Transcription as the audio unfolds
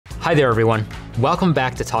Hi there, everyone. Welcome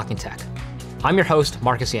back to Talking Tech. I'm your host,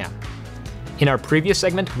 Marcus Yam. In our previous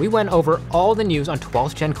segment, we went over all the news on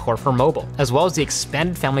 12th Gen Core for mobile, as well as the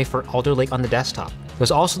expanded family for Alder Lake on the desktop.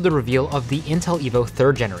 There's also the reveal of the Intel Evo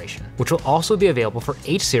 3rd generation, which will also be available for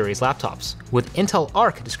H-series laptops, with Intel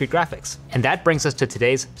Arc discrete graphics. And that brings us to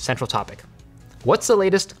today's central topic. What's the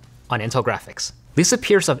latest on Intel graphics? Lisa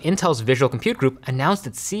Pierce of Intel's Visual Compute Group announced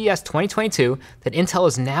at CES 2022 that Intel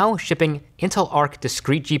is now shipping Intel Arc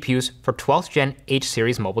discrete GPUs for 12th Gen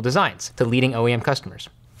H-series mobile designs to leading OEM customers.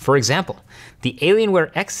 For example, the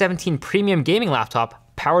Alienware X17 premium gaming laptop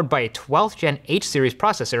powered by a 12th Gen H-series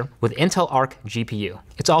processor with Intel Arc GPU.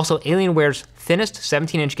 It's also Alienware's thinnest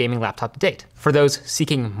 17-inch gaming laptop to date. For those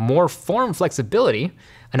seeking more form flexibility,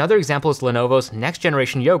 another example is Lenovo's next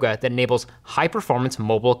generation Yoga that enables high-performance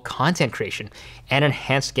mobile content creation and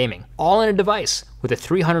enhanced gaming, all in a device with a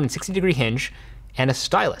 360-degree hinge and a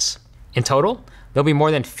stylus. In total, there'll be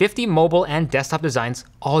more than 50 mobile and desktop designs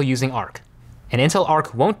all using Arc. And Intel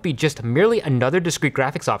Arc won't be just merely another discrete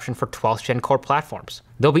graphics option for 12th Gen Core platforms.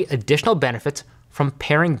 There'll be additional benefits from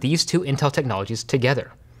pairing these two Intel technologies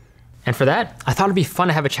together. And for that, I thought it'd be fun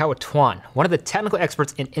to have a chat with Tuan, one of the technical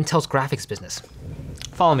experts in Intel's graphics business.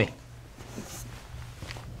 Follow me.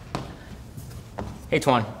 Hey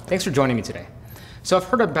Tuan, thanks for joining me today. So I've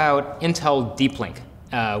heard about Intel Deep Link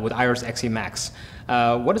with Iris Xe Max.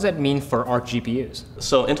 What does that mean for Arc GPUs?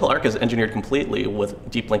 So Intel Arc is engineered completely with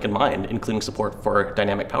Deep Link in mind, including support for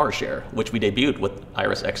dynamic power share, which we debuted with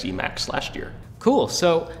Iris Xe Max last year. Cool,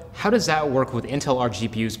 so how does that work with Intel Arc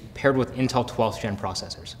GPUs paired with Intel 12th Gen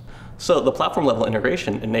processors? So the platform level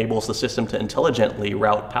integration enables the system to intelligently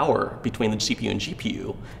route power between the CPU and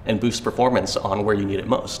GPU and boost performance on where you need it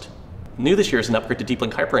most. New this year is an upgrade to Deep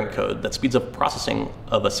Link Hyper Encode that speeds up processing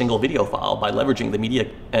of a single video file by leveraging the media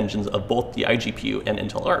engines of both the iGPU and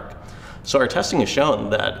Intel Arc. So our testing has shown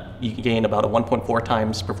that you can gain about a 1.4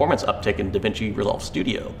 times performance uptick in DaVinci Resolve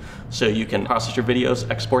Studio. So you can process your videos,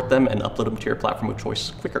 export them, and upload them to your platform of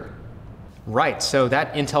choice quicker. Right, so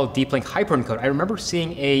that Intel Deep Link Hyper Encode, I remember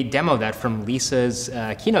seeing a demo of that from Lisa's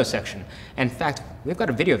keynote section. In fact, we've got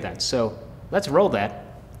a video of that, so let's roll that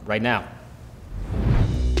right now.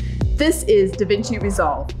 This is DaVinci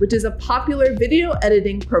Resolve, which is a popular video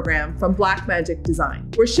editing program from Blackmagic Design.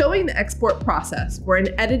 We're showing the export process where an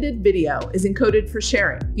edited video is encoded for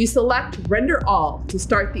sharing. You select Render All to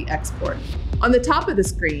start the export. On the top of the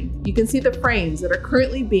screen, you can see the frames that are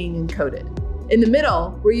currently being encoded. In the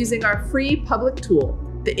middle, we're using our free public tool,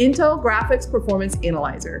 the Intel Graphics Performance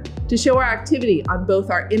Analyzer, to show our activity on both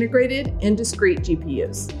our integrated and discrete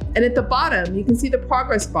GPUs. And at the bottom, you can see the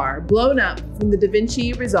progress bar blown up from the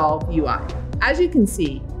DaVinci Resolve UI. As you can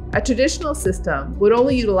see, a traditional system would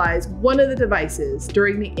only utilize one of the devices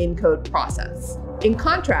during the encode process. In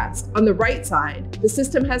contrast, on the right side, the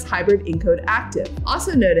system has hybrid encode active.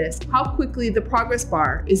 Also notice how quickly the progress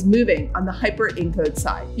bar is moving on the hyper encode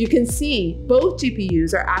side. You can see both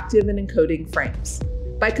GPUs are active in encoding frames.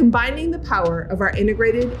 By combining the power of our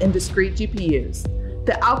integrated and discrete GPUs,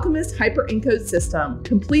 the Alchemist Hyper Encode system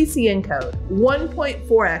completes the encode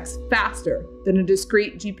 1.4x faster than a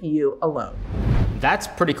discrete GPU alone. That's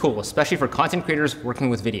pretty cool, especially for content creators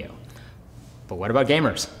working with video. But what about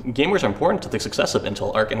gamers? Gamers are important to the success of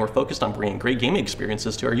Intel Arc, and we're focused on bringing great gaming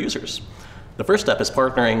experiences to our users. The first step is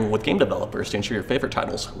partnering with game developers to ensure your favorite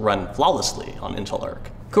titles run flawlessly on Intel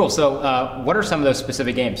Arc. Cool, so what are some of those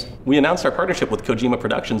specific games? We announced our partnership with Kojima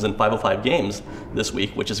Productions and 505 Games this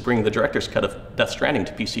week, which is bringing the director's cut of Death Stranding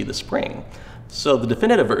to PC this spring. So the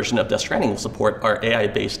definitive version of Death Stranding will support our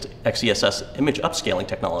AI-based XeSS image upscaling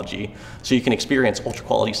technology, so you can experience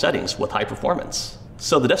ultra-quality settings with high performance.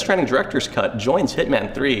 So the Death Stranding director's cut joins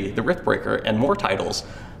Hitman 3, The Riftbreaker, and more titles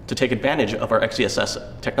to take advantage of our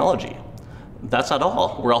XeSS technology. That's not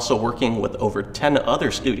all. We're also working with over 10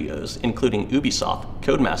 other studios, including Ubisoft,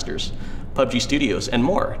 Codemasters, PUBG Studios, and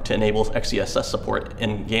more to enable XeSS support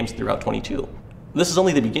in games throughout 22. This is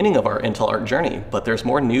only the beginning of our Intel Arc journey, but there's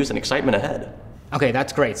more news and excitement ahead. Okay,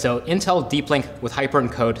 that's great. So Intel Deep Link with Hyper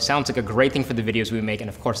Encode sounds like a great thing for the videos we make, and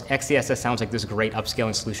of course XeSS sounds like this great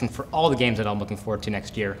upscaling solution for all the games that I'm looking forward to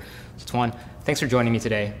next year. So Tuan, thanks for joining me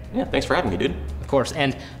today. Yeah, thanks for having me, dude. Of course,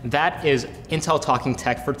 and that is Intel Talking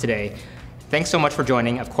Tech for today. Thanks so much for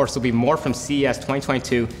joining. Of course, there'll be more from CES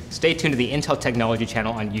 2022. Stay tuned to the Intel Technology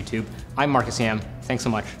channel on YouTube. I'm Marcus Yam. Thanks so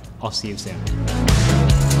much. I'll see you soon.